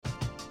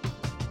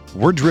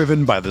We're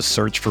driven by the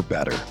search for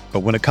better. But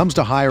when it comes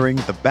to hiring,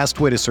 the best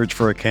way to search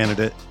for a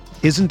candidate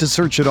isn't to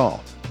search at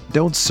all.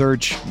 Don't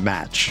search,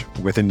 match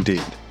with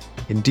Indeed.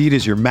 Indeed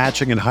is your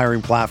matching and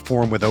hiring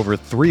platform with over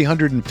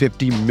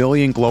 350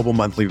 million global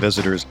monthly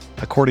visitors,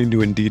 according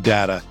to Indeed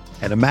data,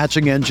 and a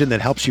matching engine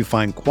that helps you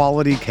find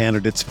quality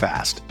candidates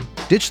fast.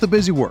 Ditch the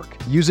busy work.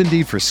 Use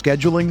Indeed for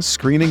scheduling,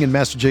 screening, and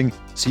messaging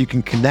so you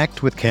can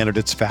connect with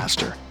candidates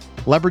faster.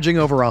 Leveraging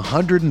over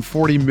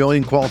 140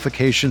 million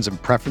qualifications and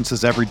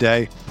preferences every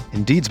day,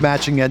 Indeed's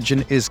matching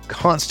engine is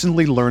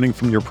constantly learning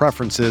from your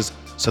preferences,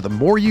 so the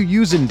more you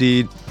use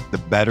Indeed, the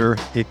better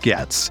it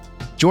gets.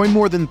 Join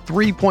more than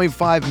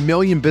 3.5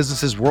 million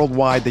businesses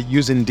worldwide that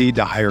use Indeed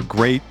to hire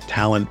great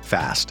talent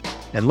fast.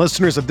 And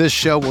listeners of this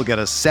show will get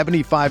a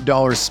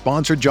 $75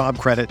 sponsored job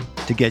credit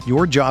to get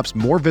your jobs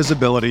more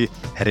visibility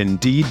at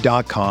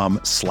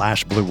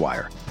Indeed.com/Blue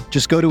Wire.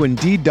 Just go to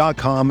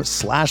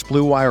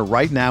Indeed.com/Blue Wire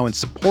right now and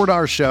support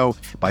our show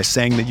by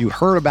saying that you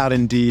heard about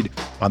Indeed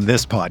on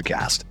this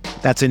podcast.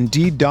 That's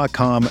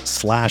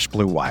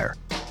Indeed.com/Blue Wire.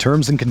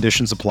 Terms and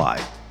conditions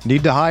apply.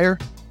 Need to hire?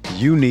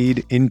 You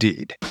need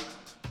Indeed. Do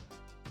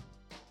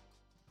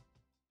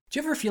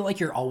you ever feel like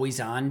you're always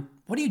on?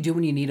 What do you do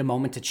when you need a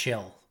moment to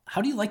chill?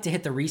 How do you like to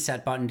hit the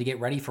reset button to get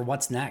ready for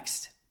what's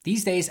next?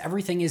 These days,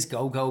 everything is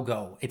go, go,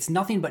 go. It's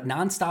nothing but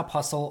nonstop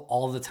hustle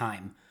all the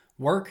time.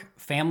 Work,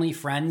 family,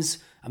 friends,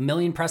 a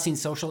million pressing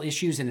social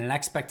issues, and an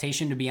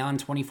expectation to be on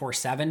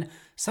 24/7.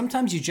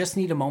 Sometimes you just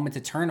need a moment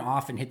to turn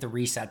off and hit the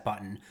reset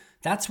button.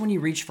 That's when you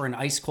reach for an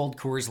ice-cold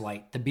Coors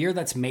Light, the beer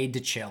that's made to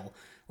chill.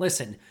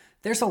 Listen,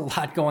 there's a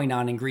lot going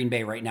on in Green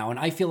Bay right now, and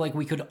I feel like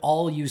we could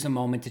all use a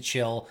moment to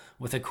chill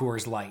with a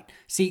Coors Light.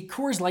 See,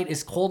 Coors Light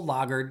is cold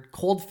lagered,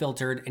 cold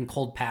filtered, and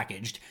cold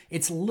packaged.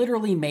 It's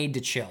literally made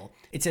to chill.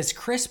 It's as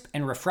crisp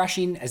and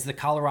refreshing as the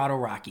Colorado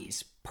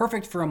Rockies.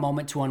 Perfect for a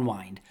moment to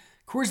unwind.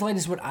 Coors Light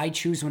is what I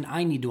choose when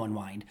I need to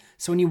unwind.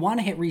 So when you want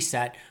to hit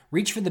reset,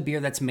 reach for the beer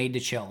that's made to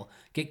chill.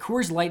 Get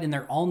Coors Light in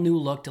their all-new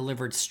look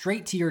delivered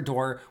straight to your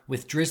door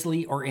with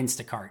Drizzly or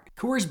Instacart.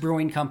 Coors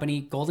Brewing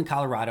Company, Golden,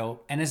 Colorado,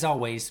 and as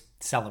always,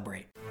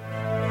 celebrate.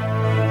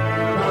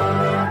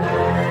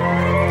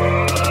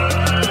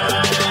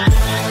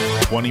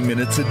 "20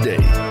 minutes a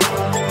day,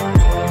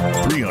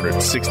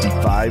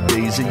 365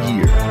 days a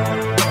year.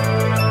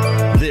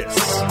 This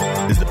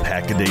is the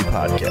Pack-A-Day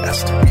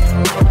Podcast.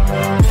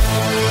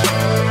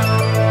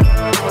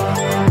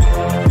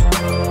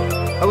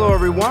 Hello,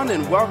 everyone,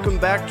 and welcome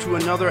back to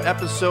another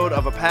episode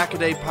of a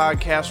Pack-A-Day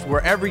Podcast.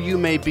 Wherever you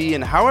may be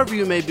and however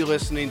you may be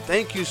listening,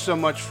 thank you so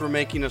much for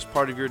making us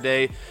part of your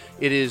day.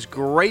 It is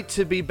great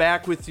to be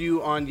back with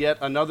you on yet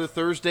another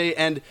Thursday,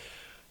 and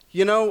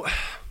you know,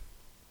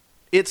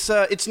 it's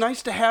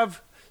nice to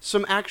have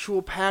some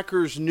actual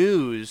Packers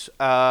news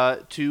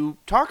to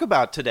talk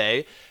about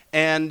today.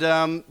 And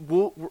I'm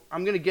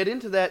going to get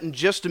into that in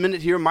just a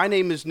minute here. My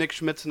name is Nick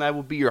Schmitz, and I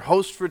will be your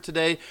host for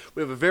today.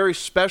 We have a very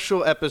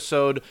special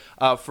episode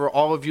for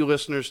all of you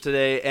listeners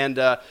today. And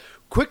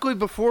quickly,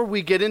 before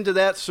we get into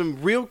that, some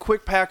real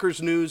quick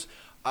Packers news.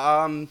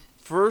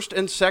 First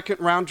and second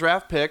round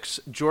draft picks,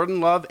 Jordan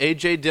Love,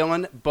 A.J.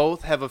 Dillon,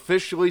 both have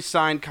officially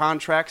signed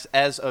contracts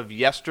as of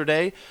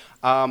yesterday.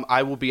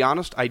 I will be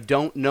honest, I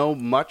don't know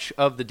much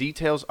of the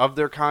details of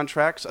their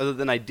contracts other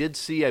than I did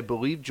see, I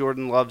believe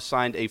Jordan Love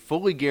signed a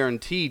fully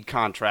guaranteed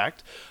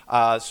contract.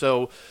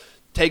 So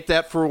take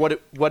that for what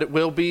it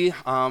will be.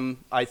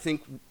 I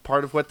think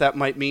part of what that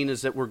might mean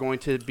is that we're going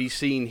to be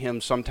seeing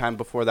him sometime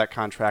before that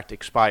contract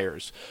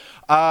expires.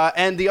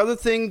 And the other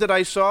thing that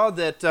I saw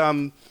that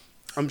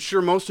I'm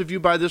sure most of you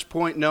by this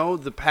point know,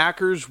 the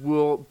Packers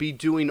will be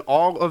doing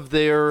all of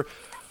their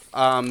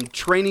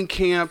training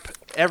camp,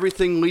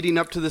 everything leading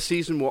up to the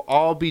season will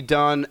all be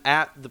done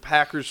at the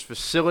Packers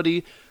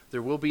facility.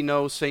 There will be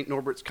no St.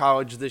 Norbert's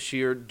College this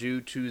year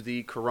due to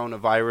the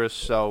coronavirus.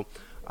 So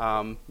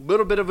a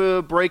little bit of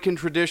a break in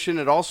tradition.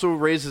 It also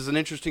raises an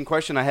interesting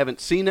question. I haven't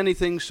seen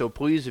anything, so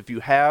please, if you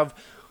have,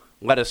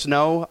 let us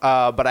know.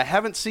 But I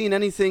haven't seen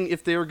anything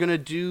if they're going to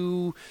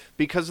do,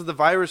 because of the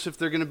virus, if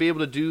they're going to be able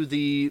to do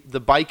the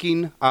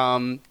biking.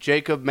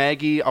 Jacob,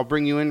 Maggie, I'll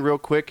bring you in real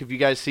quick. Have you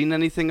guys seen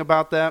anything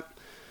about that?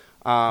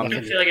 I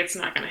feel like it's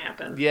not going to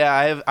happen.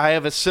 Yeah, I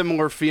have a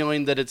similar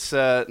feeling that it's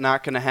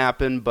not going to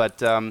happen,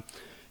 but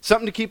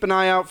something to keep an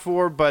eye out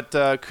for, but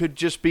could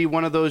just be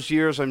one of those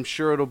years. I'm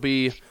sure it'll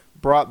be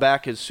brought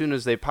back as soon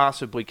as they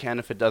possibly can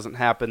if it doesn't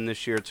happen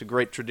this year. It's a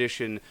great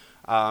tradition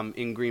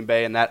in Green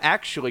Bay, and that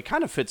actually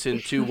kind of fits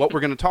into what we're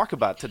going to talk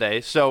about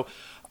today. So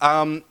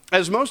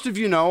as most of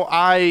you know,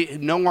 I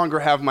no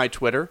longer have my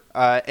Twitter,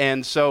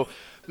 and so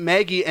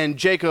Maggie and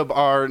Jacob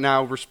are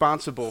now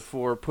responsible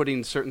for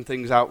putting certain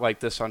things out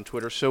like this on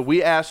Twitter. So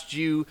we asked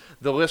you,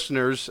 the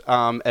listeners,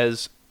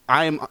 as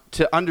I am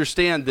to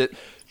understand that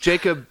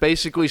Jacob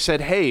basically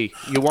said, hey,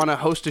 you want to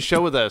host a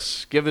show with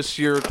us? Give us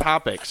your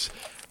topics.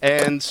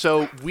 And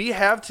so we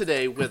have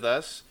today with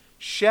us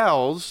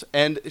Shells.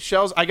 And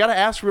Shells, I got to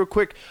ask real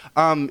quick,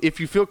 if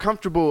you feel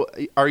comfortable,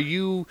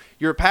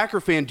 you're a Packer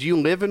fan. Do you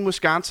live in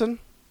Wisconsin?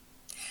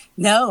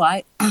 No,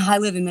 I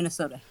live in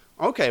Minnesota.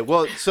 Okay,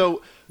 well,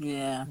 so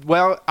Yeah.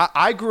 Well,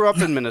 I grew up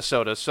in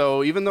Minnesota,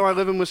 so even though I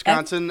live in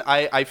Wisconsin,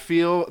 I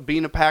feel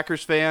being a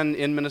Packers fan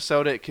in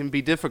Minnesota, it can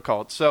be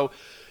difficult. So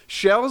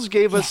Shells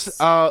gave us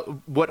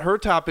what her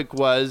topic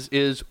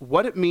is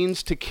what it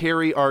means to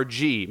carry our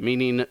G,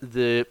 meaning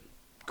the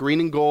green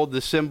and gold,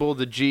 the symbol,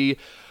 the G.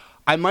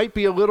 I might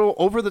be a little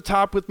over the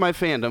top with my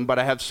fandom, but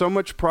I have so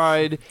much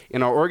pride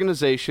in our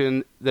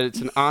organization that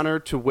it's an honor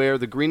to wear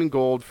the green and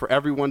gold for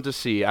everyone to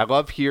see. I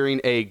love hearing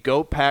a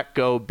 "Go Pack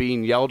Go"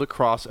 being yelled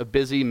across a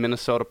busy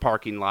Minnesota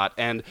parking lot.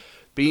 And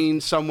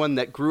being someone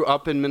that grew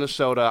up in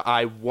Minnesota,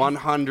 I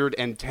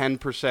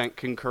 110%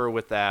 concur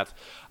with that.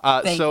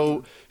 Thank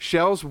you.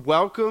 Shells,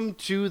 welcome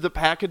to the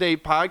Pack-A-Day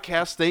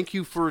podcast. Thank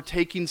you for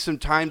taking some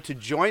time to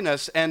join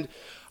us. And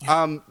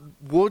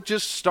we'll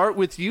just start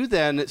with you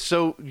then.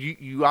 So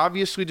you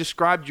obviously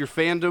described your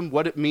fandom,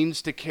 what it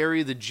means to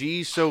carry the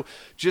G. So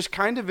just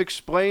kind of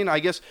explain, I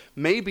guess,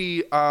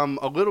 maybe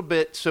a little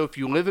bit. So if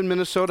you live in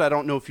Minnesota, I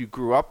don't know if you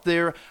grew up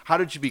there. How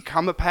did you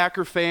become a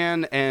Packer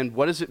fan? And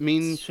what does it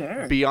mean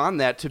beyond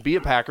that to be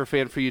a Packer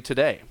fan for you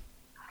today?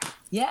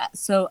 Yeah,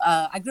 so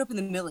I grew up in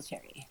the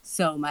military.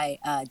 So my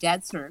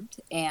dad served,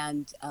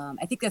 and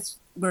I think that's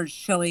where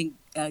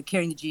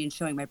carrying the G and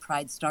showing my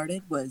pride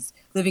started, was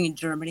living in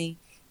Germany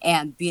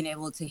and being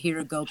able to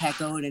hear "Go Pack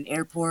Go" in an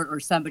airport,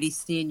 or somebody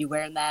seeing you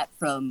wearing that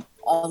from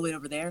all the way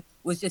over there,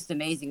 was just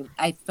amazing.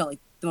 I felt like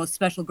the most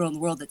special girl in the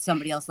world that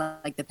somebody else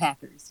liked the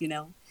Packers, you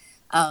know?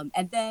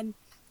 And then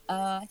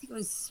I think it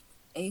was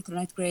 8th or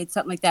 9th grade,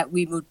 something like that,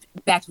 we moved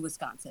back to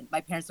Wisconsin. My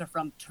parents are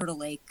from Turtle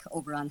Lake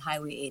over on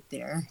Highway 8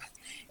 there.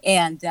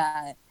 And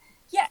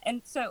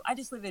and so I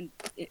just live in,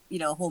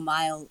 a whole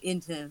mile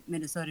into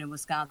Minnesota and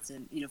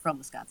Wisconsin, from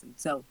Wisconsin.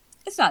 So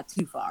it's not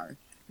too far.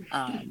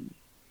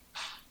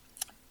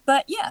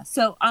 But yeah,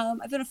 so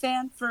I've been a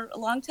fan for a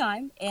long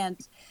time. And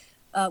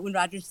when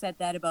Rodgers said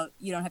that about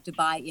you don't have to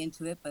buy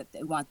into it, but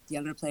they want the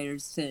younger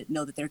players to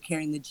know that they're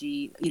carrying the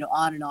G,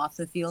 on and off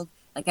the field.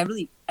 Like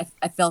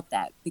I felt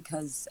that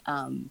because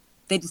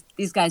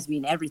these guys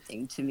mean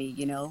everything to me,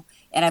 and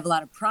I have a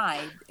lot of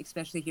pride,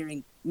 especially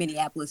hearing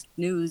Minneapolis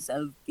news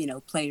of,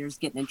 players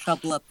getting in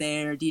trouble up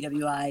there,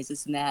 DWIs,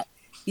 this and that.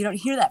 You don't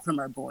hear that from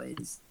our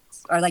boys,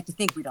 or I like to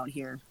think we don't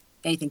hear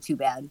anything too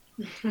bad.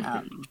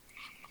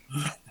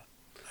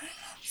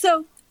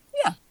 So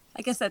yeah,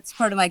 I guess that's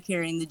part of my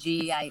carrying the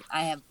G. I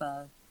have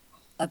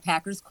a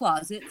Packers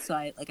closet, so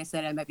like I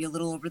said, I might be a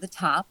little over the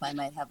top. I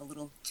might have a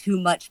little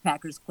too much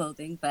Packers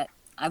clothing, but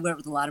I wear it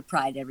with a lot of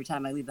pride every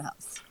time I leave the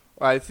house.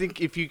 I think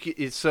if you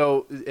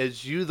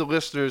as you, the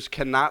listeners,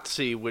 cannot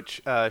see,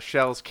 which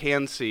Shells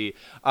can see,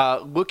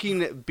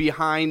 looking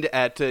behind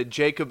at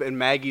Jacob and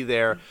Maggie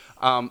there,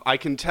 I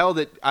can tell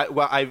that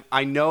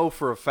I know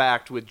for a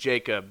fact with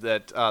Jacob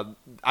that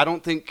I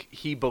don't think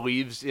he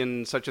believes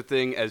in such a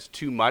thing as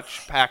too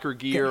much Packer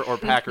gear or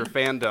Packer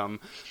fandom.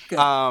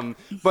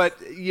 But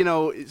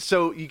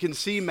so you can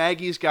see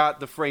Maggie's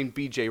got the framed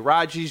B.J.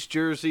 Raji's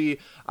jersey.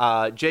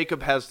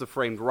 Jacob has the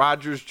framed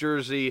Rodgers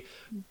jersey.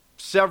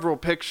 Several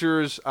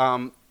pictures.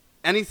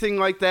 Anything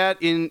like that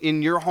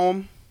in your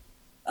home?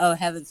 Oh,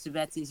 heavens to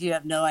Betsy's. You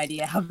have no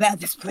idea how bad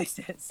this place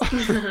is.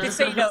 Just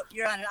so you know,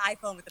 you're on an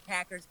iPhone with the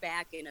Packers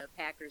back in a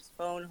Packers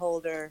phone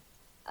holder.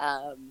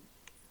 I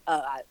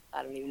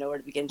don't even know where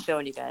to begin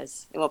showing you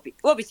guys. It won't be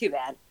too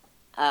bad.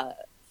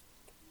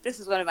 This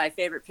is one of my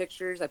favorite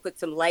pictures. I put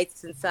some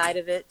lights inside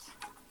of it.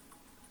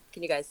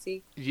 Can you guys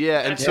see?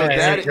 Yeah, and so for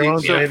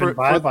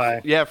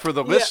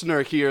the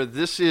listener here,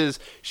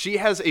 she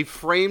has a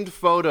framed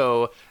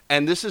photo,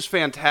 and this is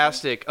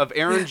fantastic, of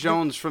Aaron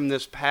Jones from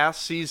this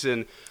past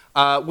season.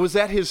 Was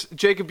that his,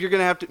 Jacob, you're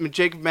going to have to,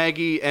 Jacob,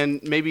 Maggie, and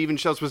maybe even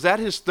Shells, was that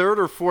his third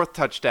or fourth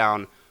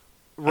touchdown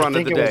run of the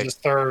day? I think it was his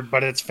third,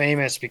 but it's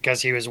famous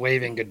because he was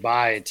waving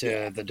goodbye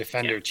to the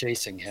defender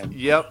chasing him.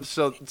 Yep.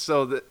 So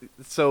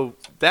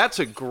that's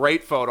a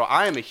great photo.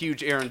 I am a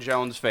huge Aaron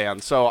Jones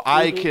fan, so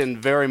I can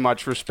very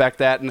much respect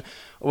that. And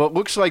well, it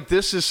looks like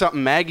this is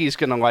something Maggie's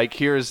going to like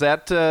here. Is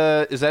that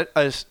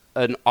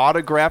an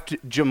autographed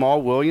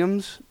Jamal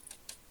Williams?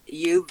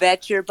 You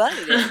bet your butt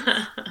it is.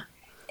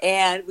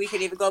 And we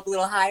can even go up a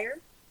little higher.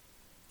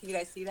 Can you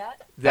guys see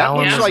that? That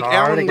looks like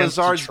Allen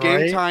Lazard's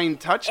game-tying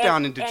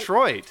touchdown in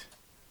Detroit.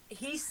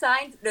 He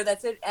signed – no,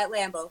 that's it at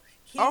Lambeau.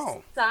 He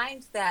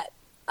signed that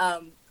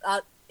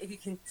if you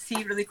can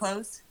see really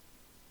close.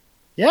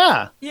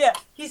 Yeah. Yeah,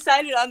 he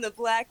signed it on the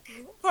black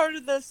part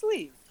of the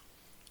sleeve.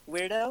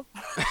 Weirdo.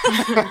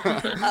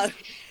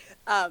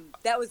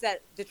 That was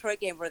that Detroit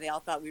game where they all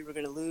thought we were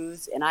going to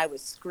lose, and I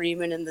was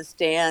screaming in the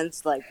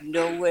stands like,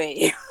 no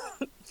way.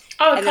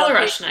 Oh, Color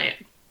Rush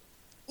night.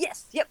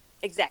 Yes, yep,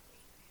 exactly.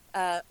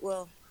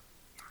 Well,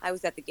 I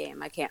was at the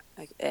game. I can't.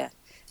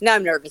 Now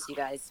I'm nervous, you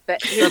guys.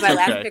 But here's my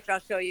last picture I'll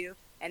show you.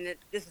 And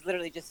this is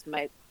literally just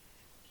my...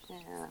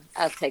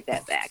 I'll take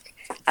that back.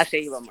 I'll show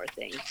you one more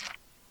thing.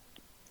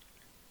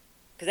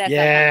 That's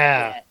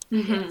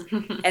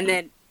and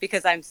then,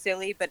 because I'm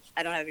silly, but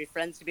I don't have any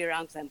friends to be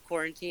around because I'm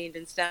quarantined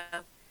and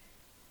stuff,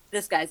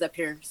 this guy's up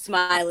here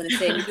smiling and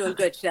saying, "You're doing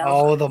good, Shell."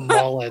 Oh, the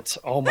mullet.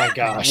 Oh, my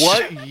gosh.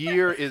 What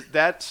year is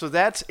that? So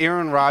that's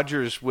Aaron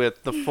Rodgers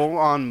with the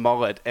full-on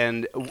mullet.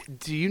 And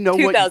do you know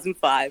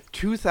 2005. what?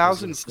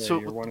 2000. So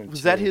you're 1 and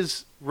was that 2.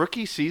 his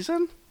rookie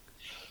season?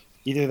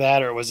 Either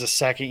that or it was the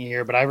second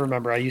year, but I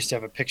remember I used to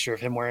have a picture of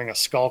him wearing a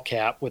skull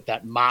cap with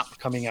that mop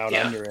coming out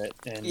under it.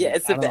 And Yeah,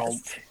 it's the I don't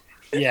best.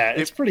 know. Yeah,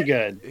 it's pretty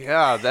good.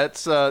 Yeah,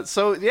 that's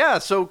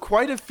so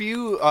quite a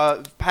few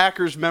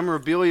Packers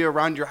memorabilia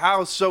around your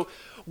house. So,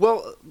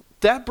 well,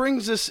 that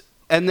brings us,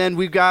 and then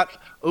we've got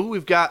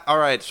all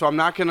right. So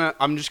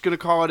I'm just gonna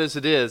call it as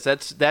it is.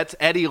 That's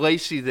Eddie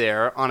Lacy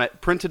there on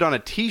it, printed on a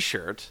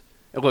T-shirt.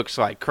 It looks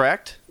like,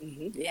 correct?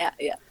 Mm-hmm. Yeah.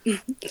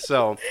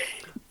 So,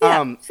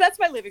 So that's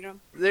my living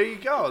room. there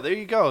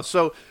you go.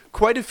 So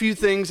quite a few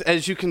things,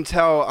 as you can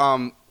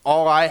tell.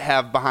 All I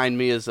have behind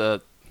me is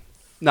a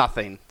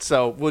nothing.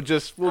 So we'll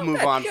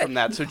move on from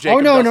that. So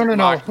Jacob No. doesn't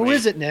mock Who me.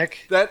 is it,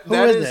 Nick?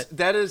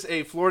 That is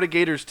a Florida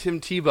Gators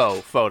Tim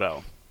Tebow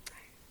photo.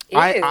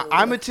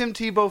 I'm a Tim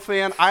Tebow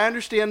fan. I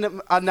understand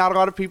that not a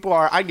lot of people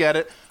are. I get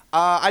it.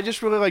 I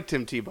just really like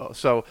Tim Tebow.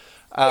 So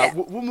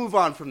we'll move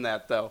on from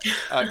that, though,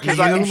 because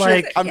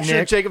I'm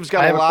sure Jacob's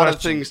got a lot of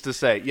things to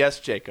say. Yes,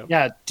 Jacob.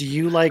 Yeah. Do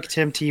you like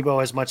Tim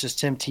Tebow as much as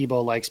Tim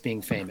Tebow likes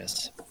being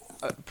famous?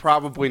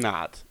 Probably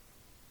not.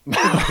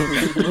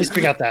 At least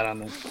we got that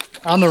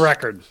on the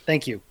record.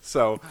 Thank you.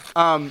 So,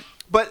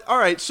 but all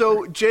right.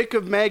 So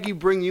Jacob, Maggie,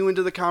 bring you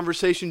into the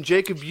conversation.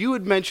 Jacob, you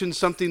had mentioned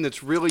something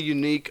that's really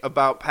unique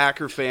about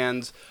Packer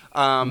fans,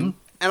 and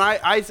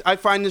I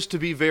find this to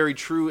be very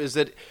true. Is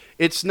that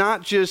it's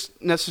not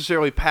just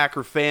necessarily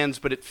Packer fans,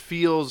 but it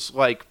feels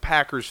like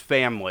Packers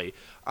family.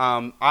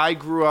 I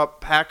grew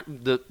up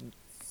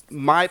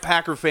my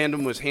Packer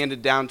fandom was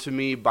handed down to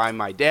me by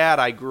my dad.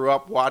 I grew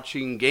up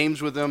watching games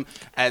with him,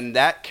 and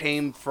that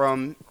came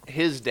from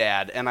his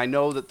dad. And I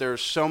know that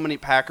there's so many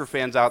Packer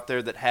fans out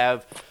there that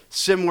have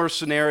similar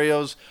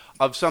scenarios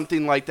of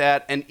something like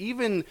that. And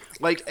even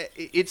like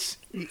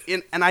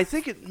and I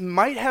think it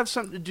might have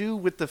something to do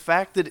with the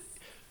fact that,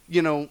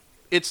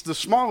 it's the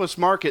smallest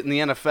market in the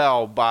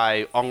NFL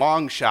by a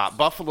long shot.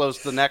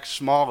 Buffalo's the next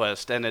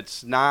smallest, and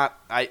it's not.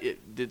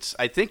 It's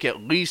I think at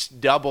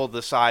least double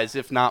the size,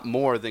 if not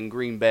more, than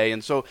Green Bay.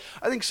 And so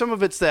I think some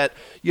of it's that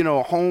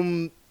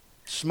home,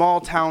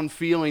 small town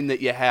feeling that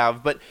you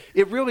have. But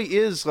it really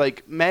is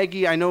like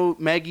Maggie. I know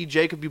Maggie,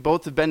 Jacob, you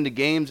both have been to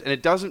games, and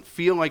it doesn't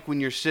feel like when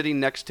you're sitting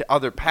next to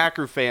other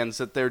Packer fans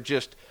that they're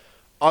just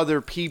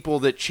other people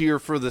that cheer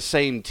for the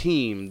same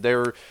team.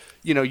 They're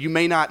you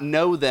may not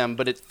know them,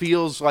 but it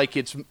feels like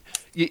it's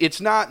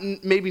not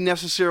maybe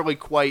necessarily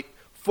quite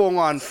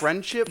full-on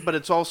friendship, but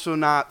it's also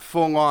not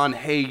full-on,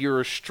 hey,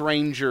 you're a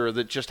stranger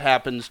that just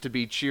happens to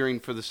be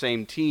cheering for the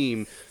same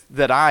team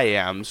that I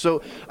am.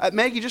 So,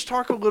 Maggie, just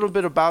talk a little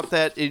bit about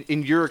that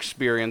in your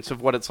experience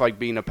of what it's like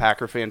being a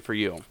Packer fan for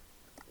you.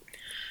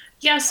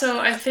 Yeah, so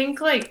I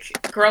think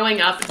growing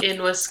up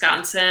in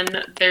Wisconsin,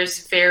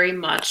 there's very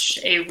much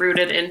a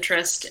rooted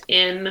interest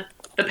in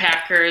the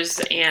Packers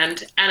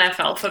and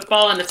NFL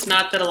football. And it's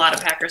not that a lot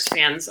of Packers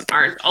fans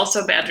aren't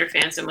also Badger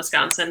fans in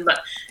Wisconsin,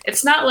 but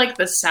it's not like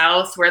the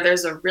South where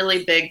there's a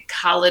really big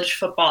college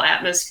football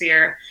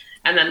atmosphere.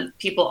 And then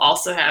people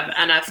also have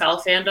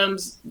NFL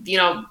fandoms.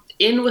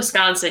 In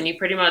Wisconsin, you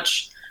pretty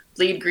much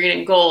bleed green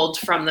and gold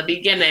from the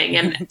beginning,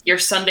 and your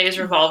Sundays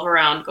revolve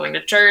around going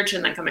to church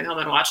and then coming home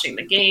and watching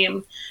the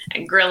game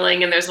and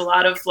grilling. And there's a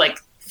lot of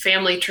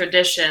family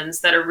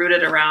traditions that are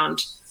rooted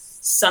around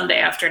Sunday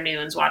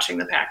afternoons watching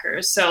the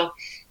Packers. So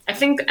I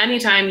think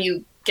anytime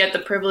you get the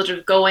privilege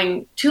of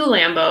going to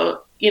Lambeau,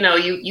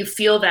 you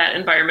feel that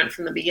environment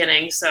from the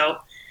beginning. So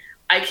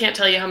I can't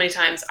tell you how many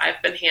times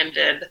I've been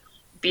handed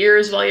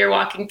beers while you're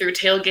walking through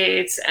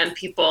tailgates and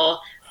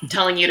people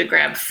telling you to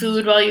grab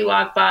food while you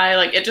walk by.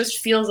 It just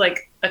feels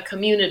like a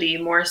community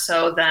more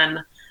so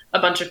than a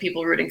bunch of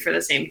people rooting for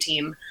the same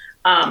team.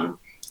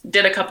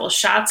 Did a couple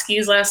shot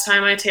skis last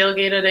time I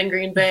tailgated in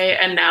Green Bay,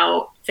 and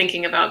now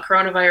thinking about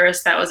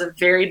coronavirus, that was a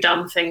very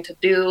dumb thing to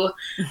do.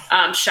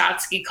 Shot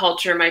ski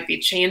culture might be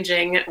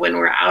changing when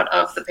we're out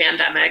of the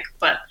pandemic,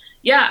 but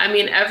yeah, I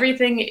mean,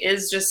 everything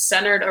is just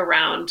centered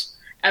around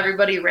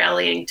everybody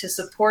rallying to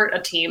support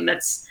a team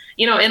that's,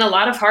 in a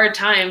lot of hard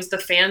times, the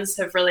fans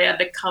have really had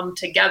to come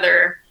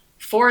together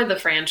for the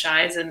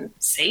franchise and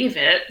save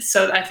it.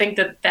 So I think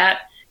that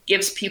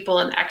gives people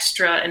an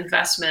extra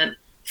investment,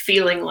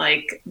 feeling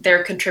like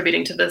they're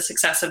contributing to the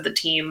success of the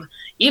team,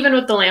 even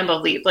with the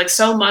Lambeau Leap.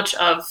 So much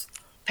of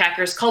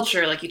Packers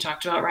culture, like you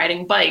talked about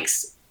riding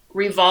bikes,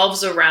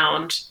 revolves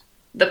around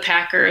the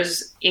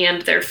Packers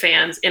and their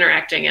fans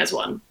interacting as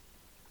one.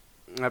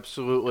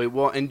 Absolutely.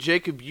 Well, and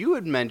Jacob, you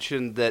had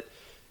mentioned that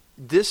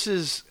this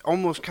is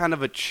almost kind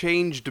of a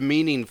changed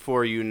meaning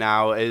for you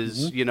now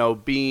as,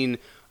 being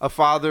a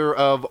father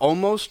of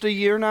almost a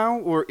year now,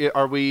 or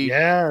are we?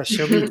 Yeah,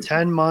 she'll be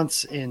 10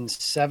 months in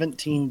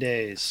 17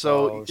 days.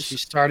 So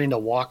she's starting to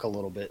walk a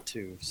little bit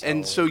too.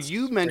 So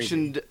you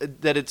mentioned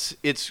that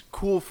it's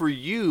cool for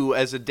you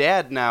as a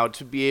dad now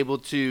to be able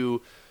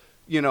to,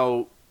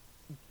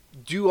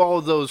 do all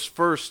of those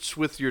firsts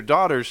with your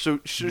daughters. So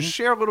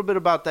share a little bit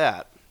about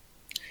that.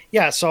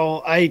 Yeah,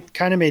 so I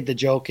kind of made the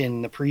joke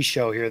in the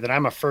pre-show here that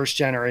I'm a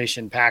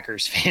first-generation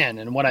Packers fan,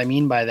 and what I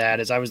mean by that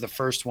is I was the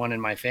first one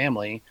in my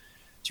family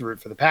to root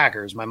for the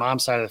Packers. My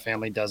mom's side of the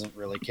family doesn't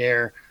really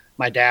care.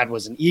 My dad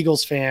was an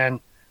Eagles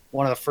fan.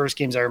 One of the first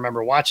games I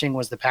remember watching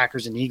was the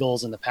Packers and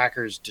Eagles, and the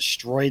Packers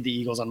destroyed the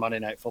Eagles on Monday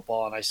Night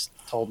Football, and I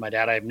told my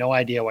dad, I have no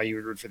idea why you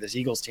would root for this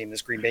Eagles team.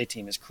 This Green Bay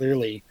team is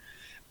clearly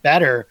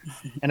better.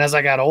 And as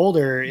I got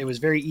older, it was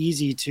very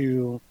easy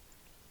to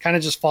kind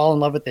of just fall in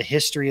love with the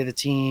history of the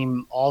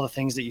team, all the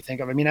things that you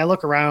think of. I mean, I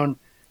look around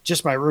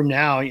just my room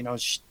now, you know,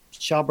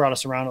 Shell brought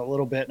us around a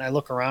little bit, and I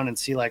look around and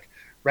see like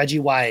Reggie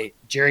White,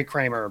 Jerry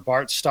Kramer,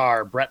 Bart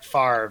Starr, Brett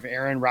Favre,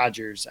 Aaron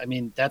Rodgers. I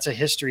mean, that's a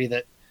history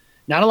that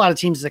not a lot of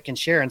teams that can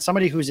share. And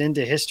somebody who's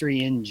into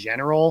history in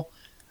general,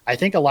 I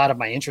think a lot of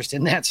my interest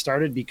in that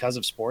started because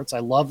of sports. I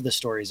love the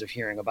stories of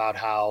hearing about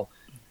how,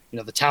 you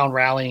know, the town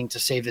rallying to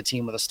save the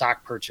team with a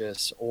stock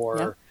purchase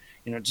or,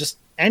 you know, just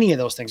any of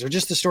those things, or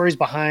just the stories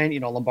behind, you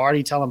know,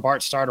 Lombardi telling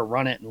Bart Starr to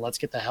run it and let's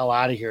get the hell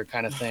out of here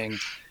kind of thing.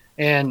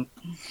 And,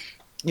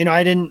 you know,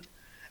 I didn't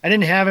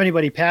have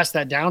anybody pass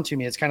that down to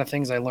me. It's kind of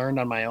things I learned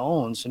on my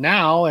own. So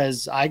now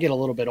as I get a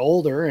little bit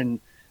older, and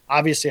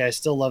obviously I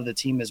still love the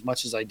team as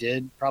much as I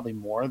did, probably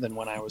more than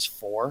when I was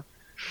 4.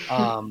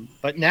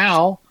 But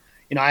now,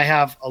 you know, I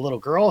have a little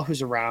girl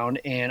who's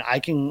around, and I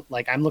can,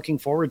 like, I'm looking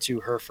forward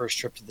to her first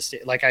trip to the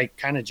state. Like I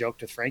kind of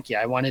joked with Frankie,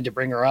 I wanted to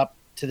bring her up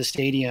to the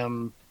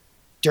stadium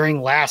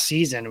during last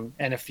season.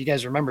 And if you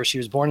guys remember, she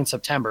was born in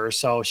September.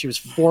 So she was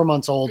 4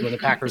 months old when the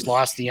Packers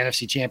lost the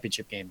NFC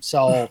Championship game.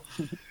 So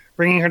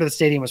bringing her to the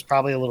stadium was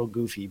probably a little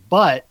goofy,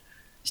 but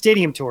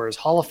stadium tours,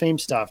 Hall of Fame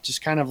stuff,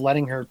 just kind of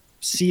letting her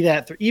see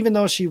that through, even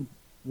though she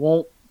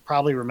won't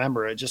probably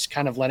remember it, just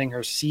kind of letting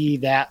her see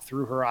that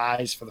through her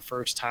eyes for the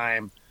first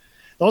time.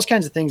 Those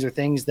kinds of things are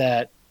things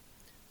that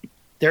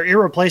they're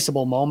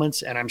irreplaceable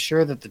moments. And I'm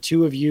sure that the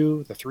 2 of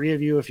you, the 3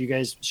 of you, if you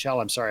guys,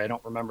 Shell, I'm sorry, I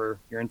don't remember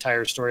your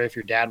entire story, if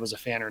your dad was a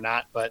fan or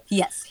not, but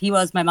yes, he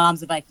was. My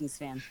mom's a Vikings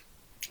fan.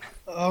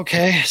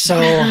 Okay. So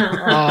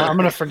I'm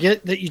going to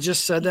forget that you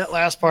just said that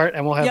last part,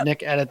 and we'll have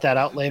Nick edit that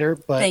out later,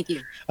 but thank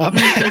you.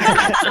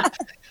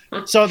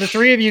 So the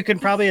 3 of you can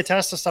probably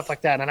attest to stuff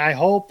like that. And I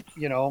hope,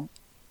 you know,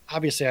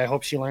 obviously I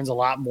hope she learns a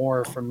lot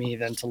more from me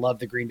than to love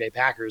the Green Bay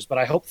Packers, but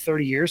I hope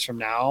 30 years from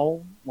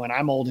now, when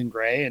I'm old and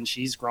gray and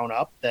she's grown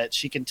up, that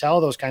she can tell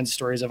those kinds of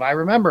stories of, I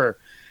remember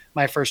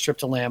my first trip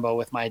to Lambeau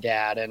with my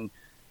dad and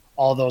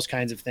all those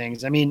kinds of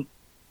things. I mean,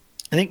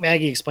 I think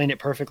Maggie explained it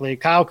perfectly.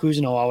 Kyle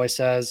Kuzno always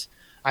says,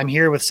 I'm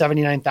here with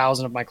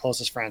 79,000 of my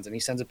closest friends. And he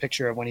sends a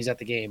picture of when he's at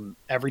the game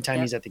every time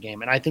he's at the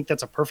game. And I think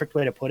that's a perfect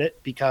way to put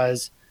it,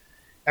 because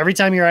every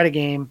time you're at a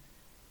game,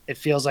 it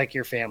feels like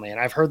your family. And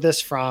I've heard this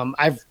from,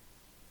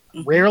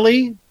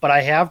 rarely, but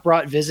I have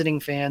brought visiting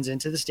fans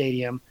into the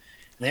stadium,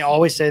 and they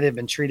always say they've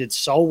been treated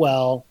so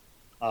well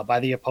by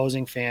the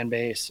opposing fan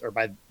base, or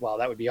by, well,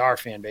 that would be our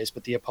fan base,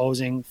 but the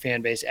opposing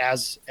fan base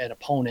as an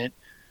opponent,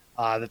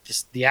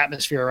 that the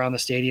atmosphere around the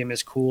stadium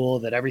is cool,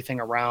 that everything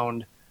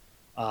around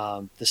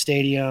the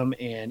stadium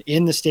and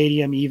in the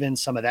stadium, even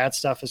some of that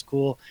stuff is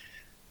cool.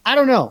 I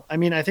don't know. I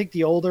mean, I think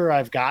the older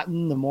I've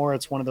gotten, the more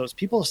it's one of those,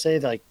 people say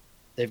like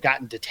they've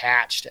gotten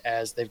detached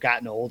as they've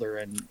gotten older.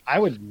 And I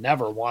would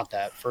never want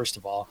that, first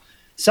of all.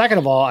 Second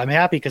of all, I'm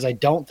happy because I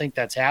don't think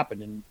that's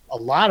happened. And a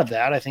lot of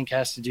that I think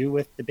has to do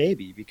with the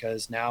baby,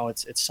 because now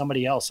it's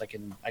somebody else I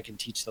can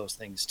teach those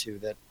things to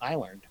that I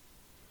learned.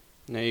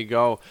 There you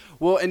go.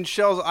 Well, and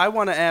Shells, I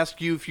want to ask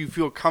you if you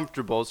feel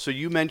comfortable. So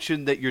you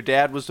mentioned that your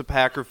dad was a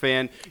Packer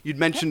fan. You'd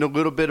mentioned a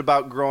little bit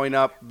about growing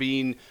up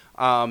being,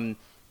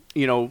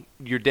 you know,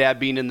 your dad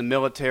being in the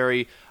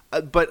military.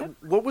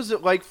 But what was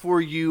it like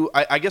for you,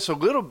 I guess a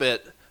little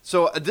bit,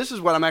 so this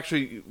is what I'm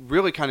actually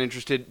really kind of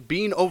interested,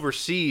 being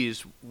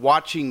overseas,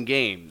 watching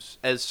games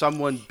as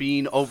someone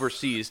being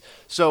overseas.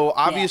 So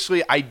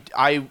obviously,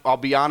 I'll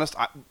be honest,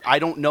 I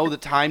don't know the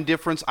time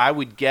difference. I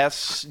would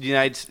guess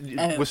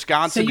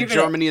Wisconsin to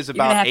Germany is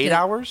about 8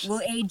 hours.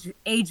 Well,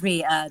 age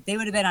me. They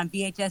would have been on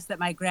VHS that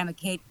my grandma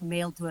Kate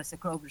mailed to us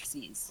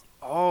overseas.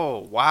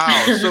 Oh,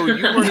 wow. So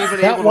you weren't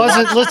even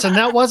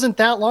that wasn't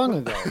that long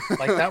ago.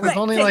 Like, that was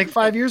only like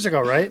 5 years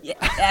ago, right? Yeah,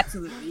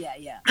 absolutely.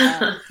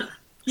 Yeah.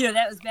 You know,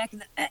 that was back in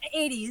the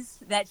 80s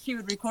that she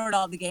would record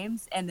all the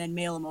games and then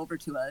mail them over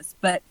to us.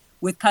 But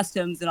with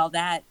customs and all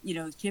that, you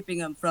know, shipping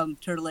them from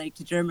Turtle Lake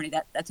to Germany,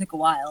 that took a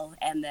while.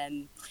 And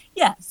then,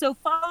 so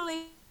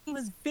following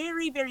was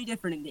very, very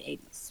different in the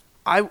 80s.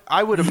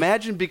 I would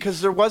imagine,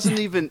 because there wasn't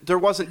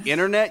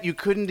internet. You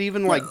couldn't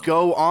even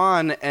go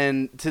on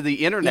and to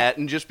the internet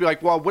and just be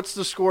like, well, what's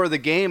the score of the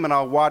game? And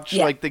I'll watch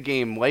like the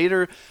game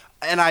later.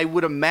 And I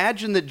would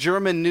imagine that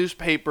German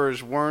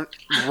newspapers weren't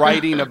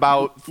writing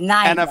about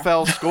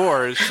NFL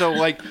scores. So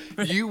like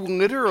you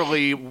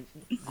literally,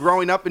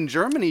 growing up in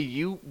Germany,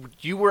 you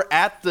were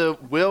at the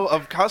will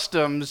of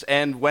customs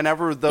and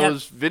whenever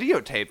those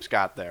videotapes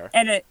got there.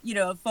 And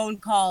a phone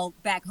call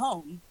back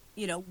home,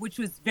 which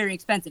was very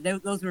expensive.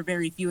 Those were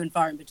very few and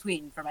far in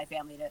between for my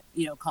family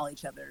to, call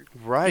each other.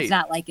 Right. It's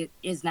not like it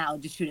is now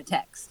to shoot a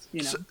text,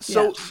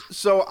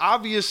 So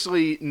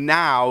obviously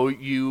now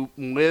you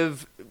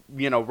live,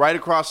 right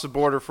across the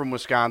border from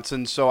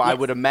Wisconsin. So yes. I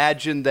would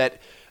imagine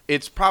that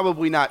it's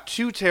probably not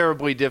too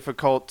terribly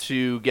difficult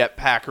to get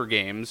Packer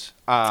games.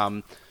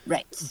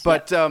 Right.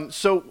 But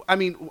so, I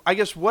mean, I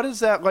guess what is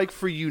that like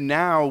for you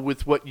now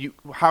with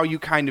how you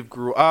kind of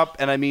grew up?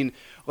 And I mean,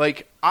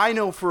 like, I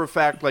know for a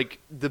fact, like,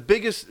 the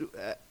biggest,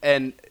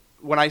 and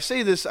when I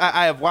say this,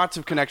 I have lots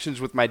of connections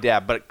with my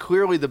dad, but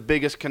clearly the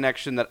biggest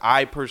connection that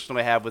I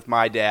personally have with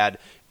my dad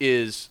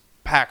is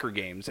Packer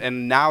games.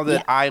 And now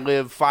that I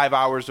live 5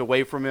 hours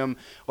away from him,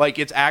 like,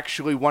 it's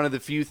actually one of the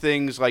few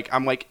things, like,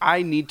 I'm like,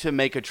 I need to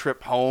make a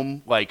trip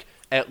home, like,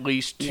 at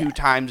least two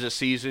times a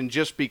season,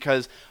 just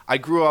because I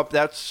grew up,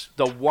 that's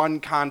the one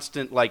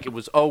constant, like, it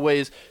was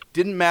always,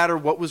 didn't matter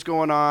what was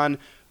going on.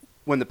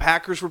 When the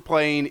Packers were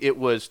playing, it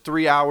was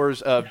 3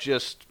 hours of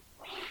just,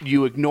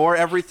 you ignore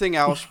everything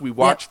else. We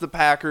watched the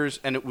Packers,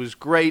 and it was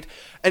great.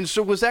 And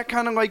so was that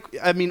kind of like,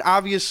 I mean,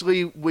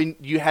 obviously when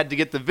you had to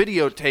get the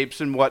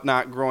videotapes and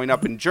whatnot growing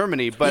up in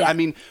Germany, but I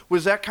mean,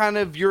 was that kind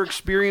of your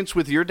experience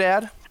with your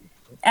dad?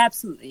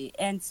 Absolutely.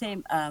 And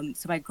same.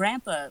 So my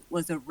grandpa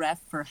was a ref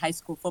for high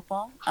school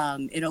football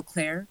in Eau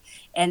Claire.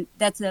 And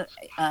that's so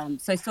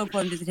I still go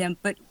and visit him.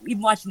 But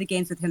even watching the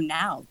games with him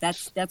now,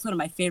 that's one of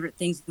my favorite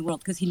things in the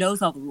world because he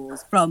knows all the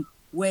rules from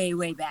way,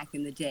 way back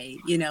in the day,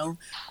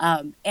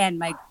 And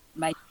my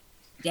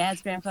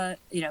dad's grandpa,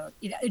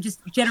 just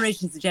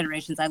generations and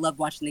generations. I love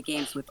watching the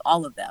games with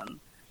all of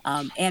them.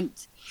 And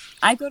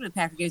I go to the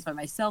Packer games by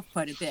myself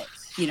quite a bit,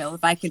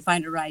 if I can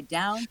find a ride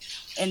down.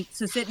 And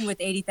so sitting with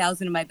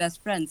 80,000 of my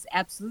best friends,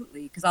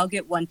 absolutely, because I'll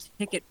get one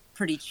ticket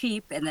pretty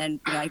cheap. And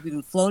then I've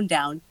even flown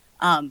down.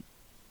 And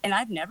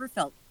I've never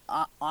felt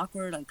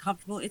awkward,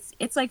 uncomfortable.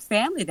 It's like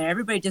family there.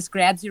 Everybody just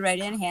grabs you right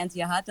in, hands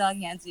you a hot dog,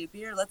 hands you a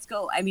beer. Let's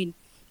go. I mean,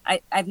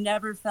 I've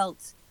never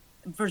felt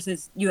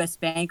versus US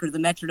Bank or the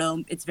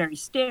Metrodome. It's very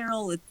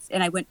sterile.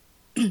 And I went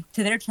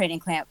to their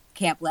training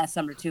camp last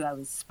summer too. I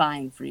was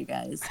spying for you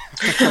guys.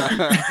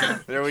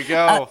 There we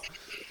go.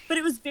 But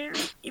it was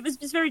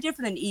just very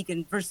different in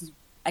Eagan versus,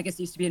 I guess it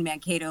used to be in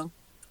Mankato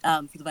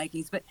for the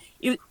Vikings. But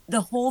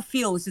the whole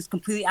feel was just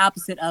completely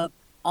opposite of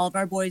all of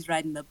our boys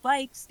riding the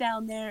bikes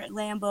down there at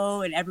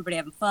Lambeau and everybody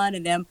having fun,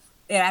 and them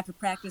after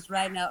practice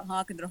riding out,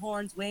 honking their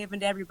horns, waving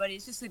to everybody.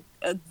 It's just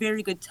a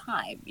very good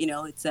time.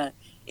 It's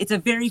a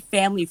very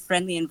family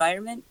friendly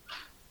environment.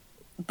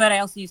 But I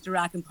also used to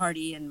rock and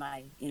party in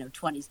my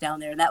 20s down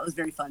there, and that was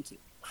very fun too.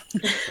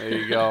 There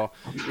you go.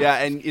 Yeah,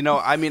 and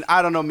I mean,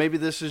 I don't know, maybe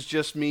this is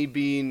just me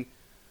being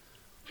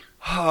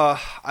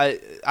I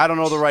don't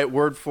know the right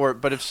word for it,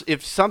 but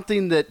if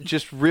something that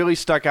just really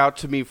stuck out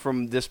to me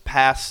from this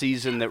past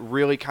season that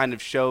really kind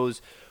of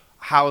shows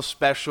how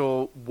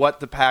special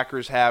what the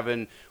Packers have,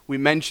 and we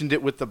mentioned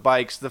it with the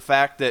bikes, the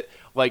fact that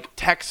like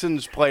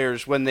Texans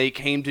players, when they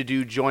came to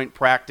do joint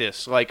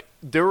practice, like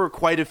there were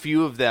quite a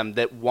few of them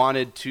that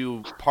wanted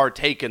to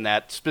partake in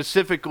that.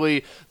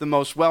 Specifically, the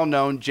most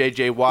well-known,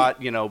 J.J.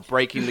 Watt,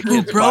 breaking the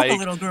kid's broke bike. A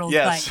little girl's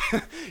yes,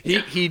 bike.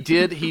 he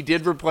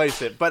did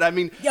replace it. But I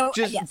mean,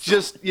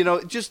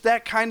 just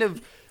that kind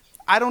of.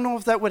 I don't know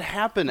if that would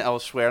happen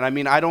elsewhere. And I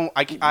mean, I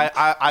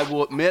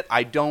will admit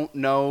I don't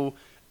know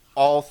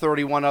all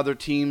 31 other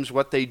teams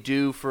what they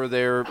do for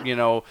their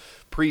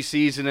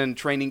preseason and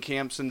training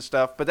camps and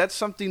stuff, but that's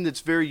something that's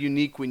very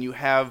unique when you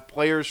have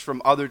players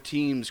from other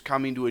teams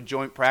coming to a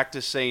joint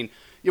practice saying,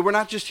 we're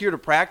not just here to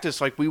practice,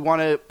 like we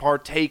want to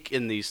partake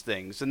in these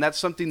things. And that's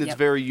something that's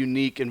very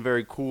unique and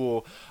very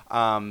cool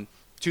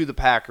to the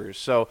Packers.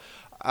 So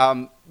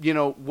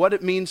what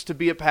it means to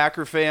be a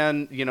Packer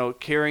fan,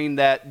 carrying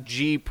that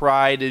G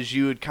pride, as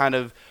you had kind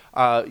of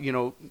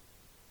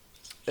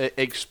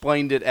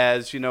explained it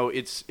as,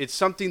 it's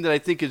something that I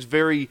think is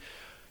very,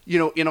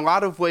 in a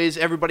lot of ways,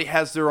 everybody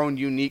has their own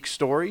unique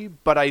story.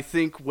 But I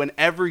think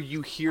whenever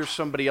you hear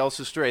somebody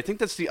else's story, I think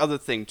that's the other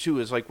thing too,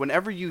 is like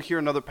whenever you hear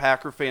another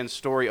Packer fan's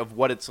story of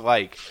what it's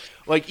like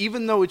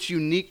even though it's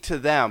unique to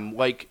them,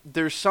 like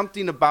there's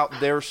something about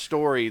their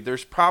story.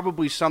 There's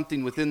probably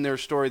something within their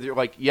story that you're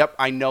like, yep,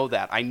 I know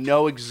that. I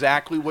know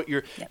exactly what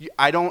you're,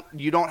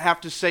 you don't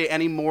have to say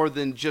any more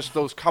than just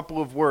those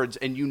couple of words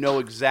and you know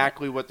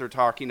exactly what they're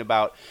talking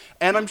about.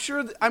 And I'm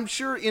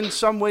sure in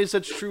some ways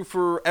that's true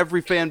for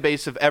every fan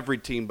base of every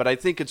team, but I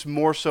think it's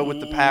more so with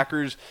the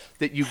Packers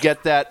that you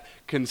get that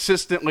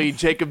consistently.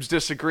 Jacob's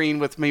disagreeing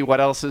with me.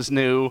 What else is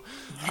new?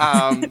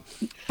 But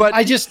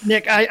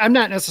Nick, I'm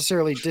not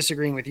necessarily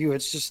disagreeing with you.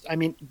 It's just, I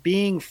mean,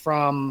 being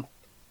from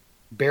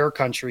Bear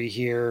Country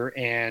here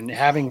and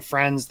having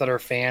friends that are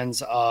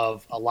fans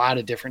of a lot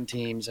of different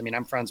teams. I mean,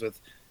 I'm friends with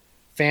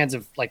fans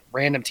of like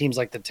random teams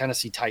like the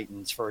Tennessee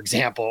Titans, for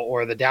example,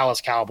 or the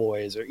Dallas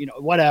Cowboys, or,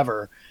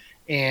 whatever.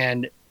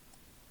 And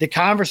the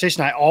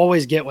conversation I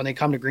always get when they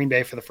come to Green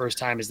Bay for the first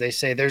time is they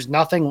say, there's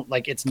nothing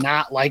like, it's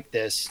not like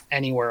this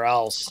anywhere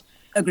else.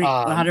 Agreed.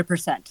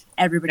 100%.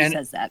 Everybody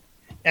says that.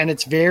 And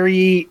it's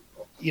very,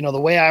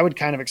 the way I would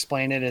kind of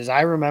explain it is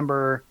I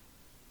remember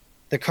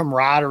the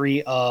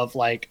camaraderie of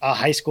like a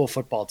high school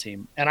football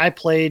team. And I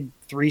played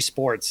 3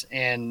 sports,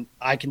 and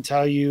I can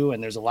tell you,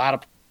 and there's a lot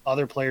of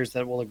other players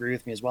that will agree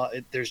with me as well.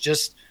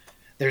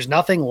 There's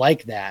nothing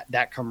like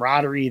that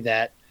camaraderie,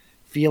 that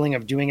feeling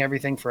of doing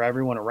everything for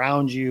everyone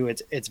around you.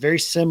 It's very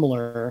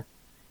similar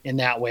in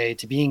that way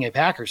to being a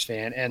Packers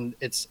fan. And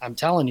I'm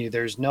telling you,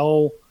 there's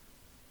nothing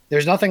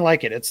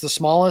like it. It's the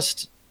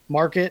smallest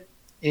market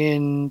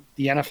in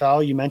the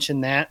NFL. You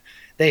mentioned that.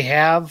 They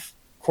have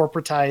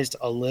corporatized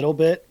a little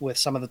bit with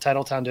some of the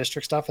Titletown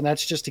District stuff, and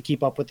that's just to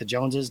keep up with the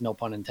Joneses, no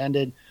pun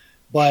intended.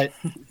 But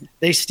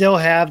they still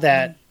have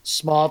that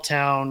small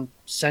town,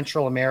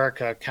 Central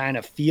America kind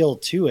of feel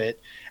to it.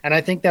 And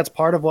I think that's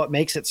part of what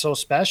makes it so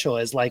special,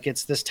 is like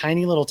it's this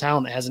tiny little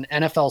town that has an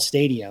NFL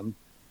stadium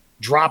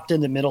dropped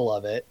in the middle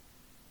of it,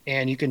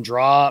 and you can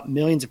draw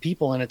millions of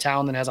people in a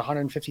town that has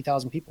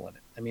 150,000 people in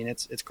it. I mean,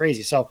 it's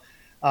crazy. So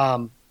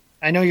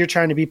I know you're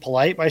trying to be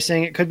polite by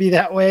saying it could be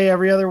that way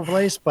every other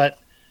place, but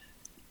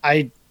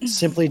I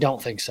simply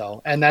don't think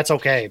so. And that's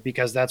okay,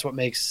 because that's what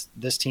makes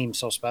this team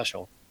so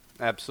special.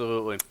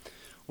 Absolutely.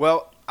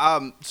 Well,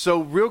 so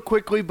real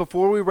quickly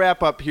before we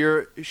wrap up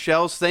here,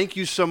 Shells, thank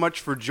you so much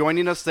for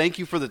joining us. Thank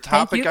you for the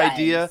topic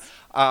idea.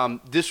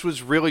 This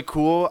was really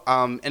cool.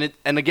 And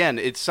again,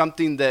 it's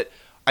something that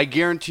I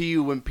guarantee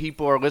you, when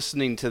people are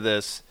listening to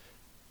this,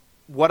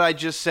 what I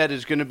just said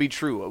is going to be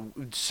true.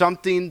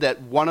 Something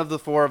that one of the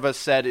 4 of us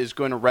said is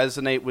going to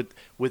resonate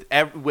with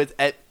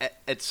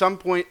at some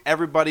point,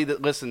 everybody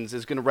that listens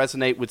is going to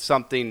resonate with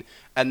something,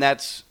 and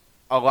that's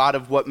a lot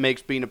of what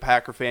makes being a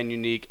Packer fan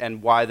unique,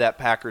 and why that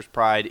Packers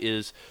pride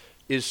is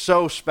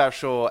so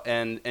special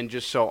and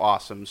just so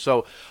awesome.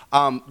 So,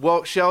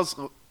 well, Shells,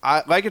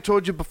 like I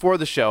told you before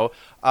the show,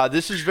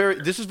 this is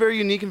very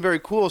unique and very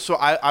cool. So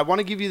I want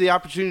to give you the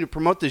opportunity to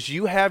promote this.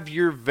 You have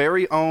your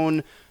very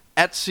own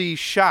Etsy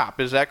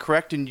shop, is that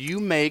correct? And you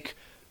make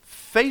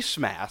face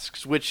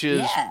masks, which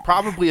is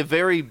probably a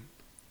very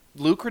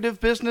lucrative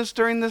business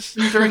during this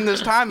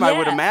time, I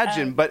would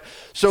imagine. But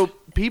so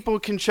people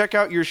can check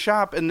out your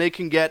shop and they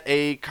can get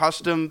a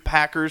custom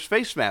Packers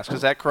face mask.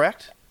 Is that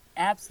correct?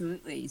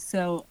 Absolutely.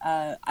 So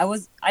I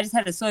just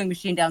had a sewing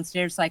machine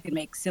downstairs so I could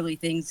make silly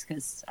things,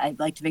 because I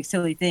like to make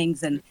silly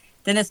things. And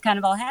then this kind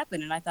of all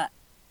happened, and I thought,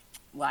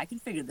 well, I can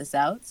figure this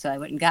out. So I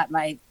went and got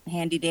my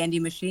handy dandy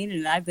machine,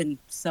 and I've been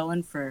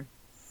sewing for,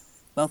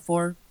 well,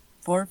 4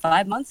 or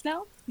 5 months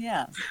now.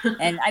 Yeah.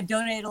 And I've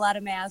donated a lot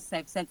of masks.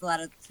 I've sent a lot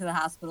to the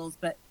hospitals,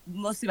 but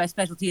mostly my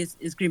specialty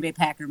is Green Bay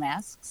Packer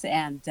masks.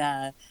 And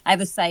I have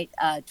a site,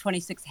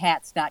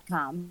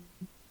 26hats.com,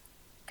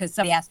 because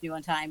somebody asked me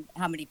one time,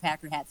 how many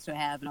Packer hats do I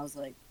have? And I was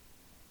like,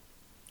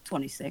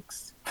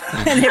 26.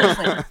 And they were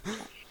like,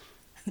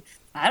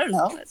 I don't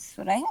know. That's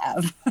what I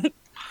have.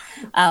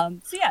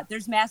 So yeah,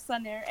 there's masks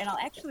on there, and I'll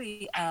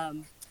actually, I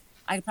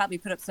could probably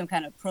put up some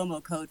kind of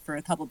promo code for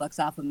a couple bucks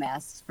off of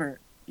masks for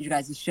you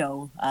guys'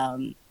 show.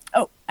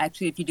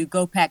 Actually, if you do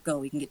Go Pack Go,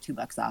 we can get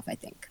 $2 off, I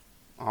think.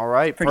 All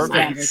right, pretty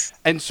perfect. Standard.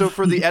 And so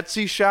for the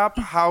Etsy shop,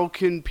 how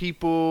can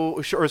people,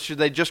 or should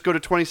they just go to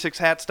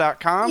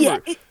 26hats.com? Yeah,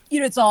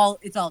 it's all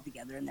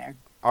together in there.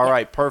 All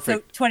right,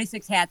 perfect. So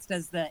 26 Hats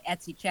does the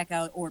Etsy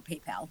checkout or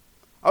PayPal.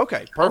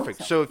 Okay,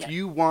 perfect. So if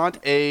you want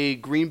a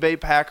Green Bay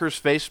Packers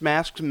face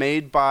mask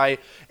made by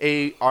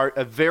a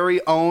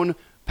very own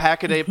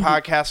Pack-A-Day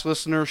podcast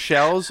listener,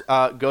 Shells,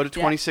 go to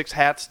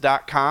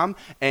 26hats.com,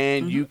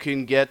 and you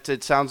can get,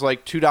 it sounds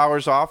like,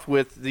 $2 off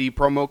with the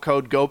promo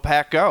code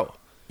GoPackGo.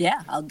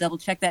 Yeah, I'll double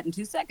check that in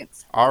 2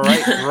 seconds. All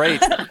right,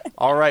 great.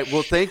 All right,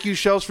 well, thank you,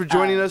 Shells, for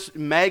joining us.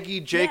 Maggie,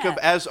 Jacob,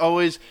 as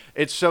always,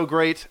 it's so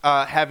great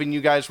having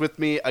you guys with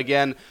me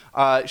again.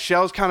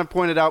 Shells kind of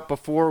pointed out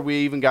before we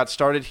even got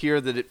started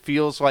here that it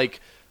feels like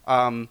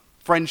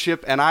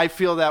friendship, and I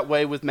feel that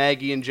way with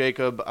Maggie and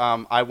Jacob.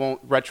 I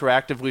won't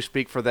retroactively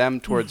speak for them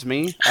towards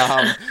me,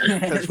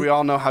 because we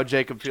all know how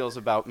Jacob feels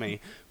about me.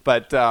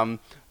 But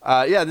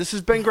this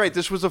has been great.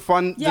 This was a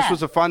fun topic.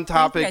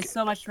 Thank you guys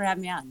so much for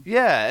having me on.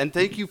 Yeah, and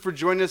thank you for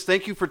joining us.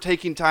 Thank you for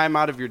taking time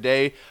out of your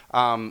day.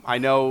 I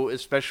know,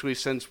 especially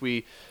since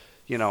the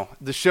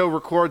show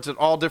records at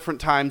all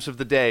different times of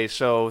the day.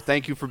 So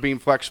thank you for being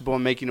flexible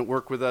and making it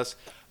work with us.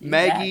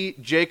 Maggie,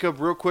 Jacob,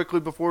 real quickly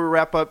before we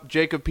wrap up,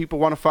 Jacob, people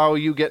want to follow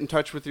you, get in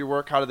touch with your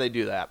work. How do they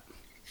do that?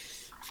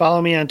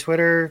 Follow me on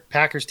Twitter.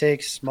 Packers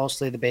Takes,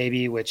 mostly the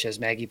baby, which, as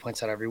Maggie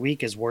points out every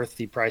week, is worth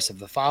the price of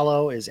the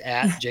follow, is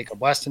at Jacob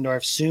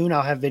Westendorf. Soon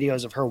I'll have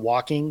videos of her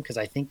walking, because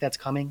I think that's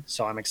coming.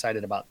 So I'm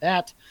excited about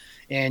that.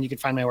 And you can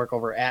find my work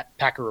over at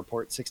Packer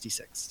Report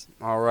 66.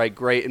 All right,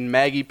 great. And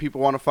Maggie,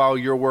 people want to follow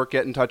your work,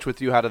 get in touch with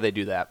you. How do they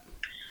do that?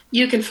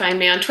 You can find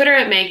me on Twitter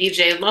at Maggie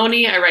J.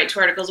 Loney. I write 2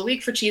 articles a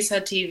week for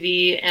Cheesehead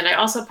TV, and I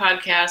also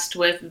podcast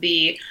with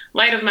the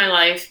light of my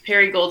life,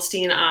 Perry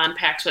Goldstein, on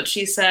Pack's What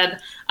She Said.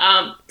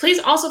 Please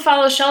also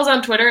follow Shells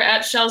on Twitter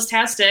at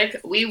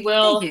Shellstastic. We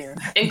will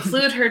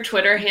include her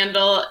Twitter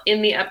handle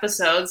in the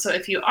episode, so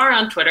if you are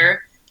on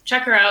Twitter,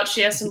 check her out.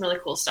 She has some really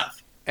cool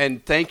stuff.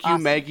 And thank you,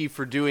 Maggie,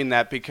 for doing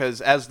that, because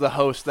as the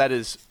host, that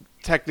is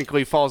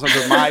technically falls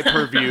under my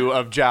purview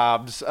of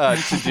jobs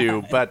to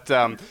do. But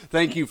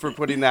thank you for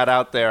putting that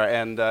out there.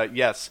 And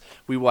yes,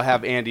 we will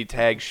have Andy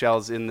tag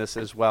Shells in this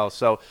as well.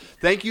 So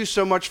thank you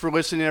so much for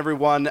listening,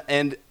 everyone.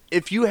 And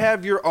if you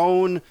have your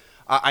own,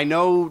 I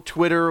know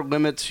Twitter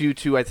limits you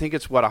to, I think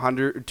it's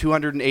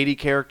 280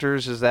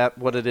 characters. Is that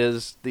what it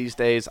is these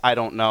days? I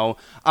don't know.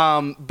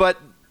 But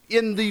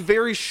in the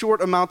very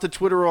short amount that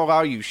Twitter will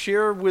allow you,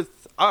 share with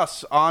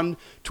us on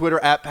Twitter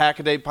at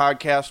Pack-A-Day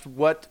Podcast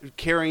what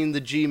carrying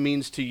the G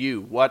means to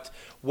you. What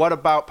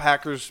about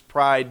Packers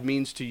pride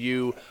means to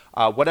you,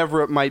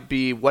 whatever it might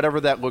be, whatever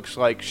that looks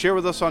like. Share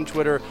with us on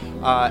Twitter,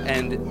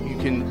 and you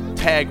can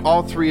tag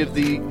all three of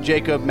the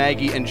Jacob,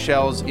 Maggie, and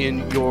Shells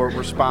in your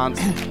response.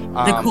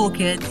 The cool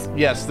kids.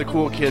 Yes, the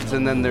cool kids,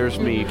 and then there's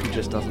me who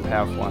just doesn't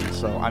have one,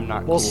 so I'm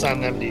not We'll cool.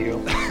 send them to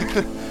you.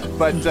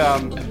 But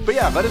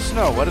yeah, let us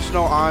know. Let us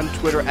know on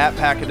Twitter at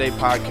Pack-A-Day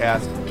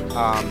Podcast.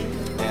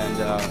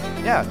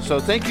 Yeah, so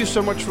thank you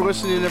so much for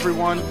listening,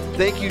 everyone.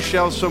 Thank you,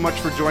 Shells, so much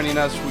for joining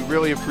us. We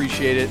really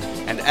appreciate it.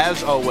 And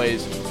as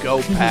always,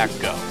 go Pack,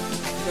 go.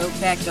 Go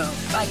Pack, go.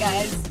 Bye,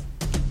 guys.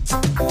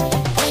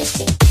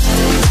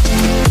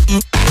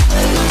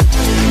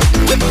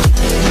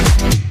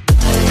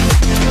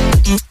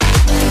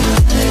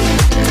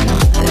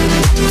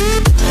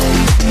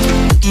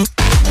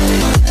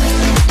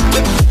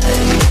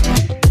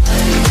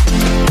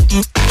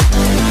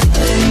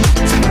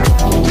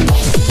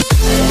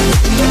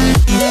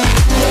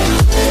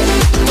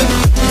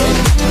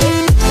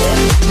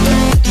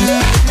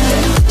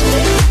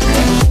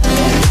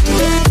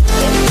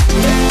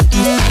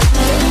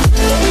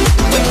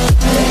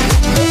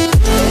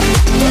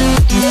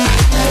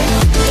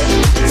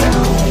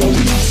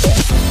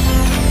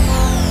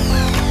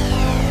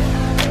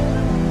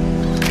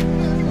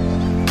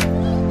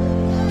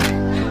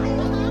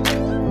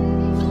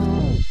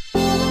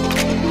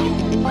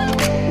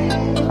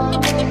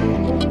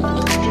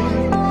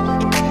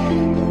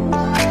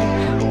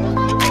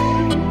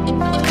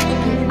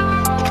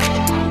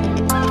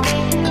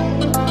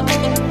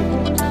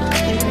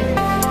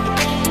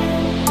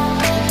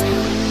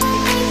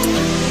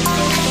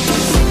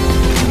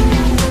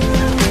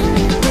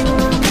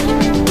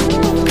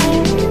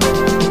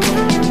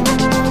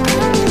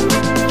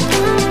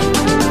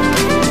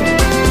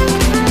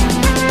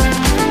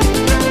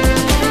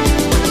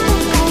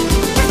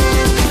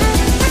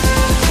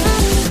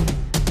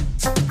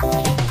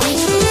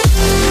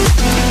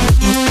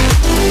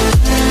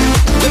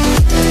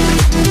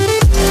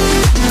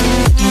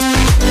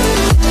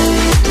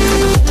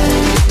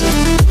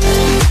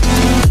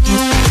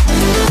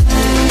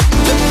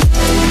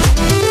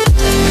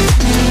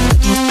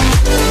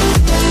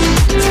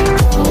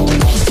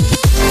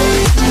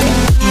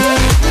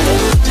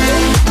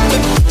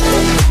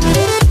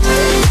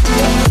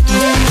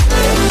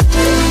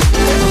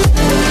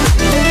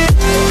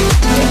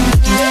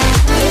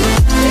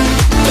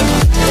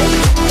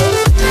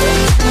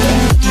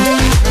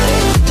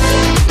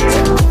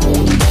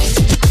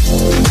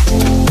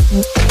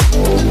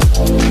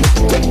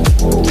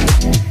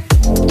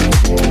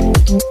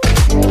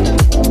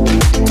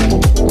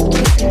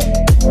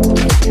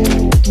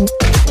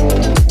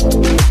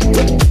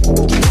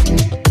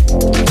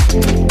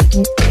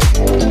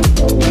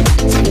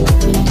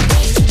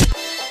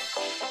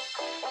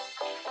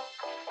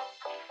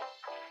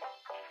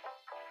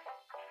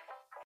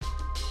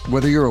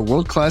 Whether you're a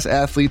world-class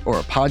athlete or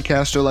a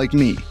podcaster like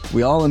me,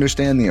 we all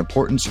understand the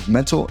importance of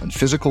mental and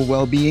physical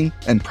well-being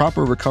and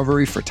proper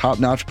recovery for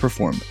top-notch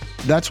performance.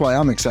 That's why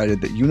I'm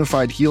excited that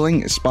Unified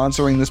Healing is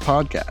sponsoring this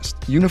podcast.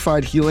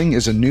 Unified Healing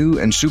is a new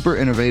and super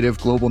innovative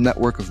global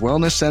network of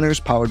wellness centers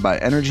powered by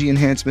Energy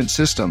Enhancement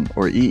System,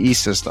 or EE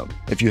System.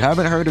 If you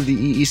haven't heard of the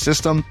EE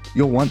System,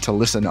 you'll want to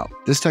listen up.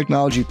 This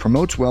technology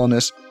promotes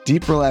wellness,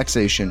 deep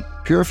relaxation,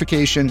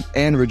 purification,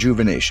 and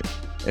rejuvenation.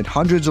 In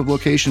hundreds of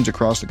locations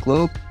across the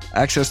globe,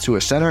 access to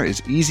a center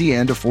is easy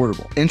and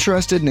affordable.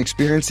 Interested in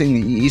experiencing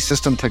the EE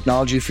System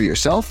technology for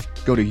yourself?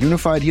 Go to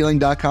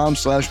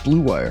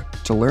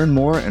unifiedhealing.com/bluewire to learn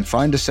more and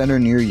find a center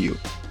near you.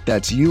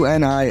 That's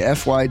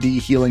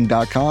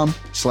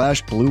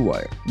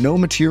unifydhealing.com/bluewire. No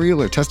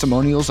material or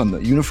testimonials on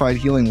the Unified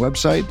Healing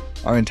website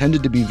are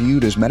intended to be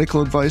viewed as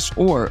medical advice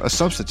or a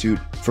substitute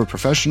for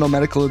professional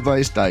medical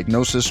advice,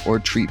 diagnosis, or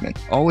treatment.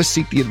 Always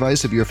seek the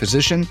advice of your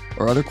physician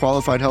or other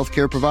qualified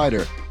healthcare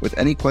provider with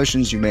any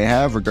questions you may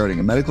have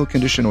regarding a medical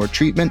condition or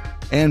treatment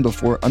and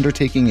before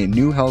undertaking a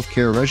new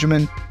healthcare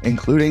regimen,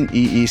 including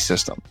EE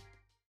System.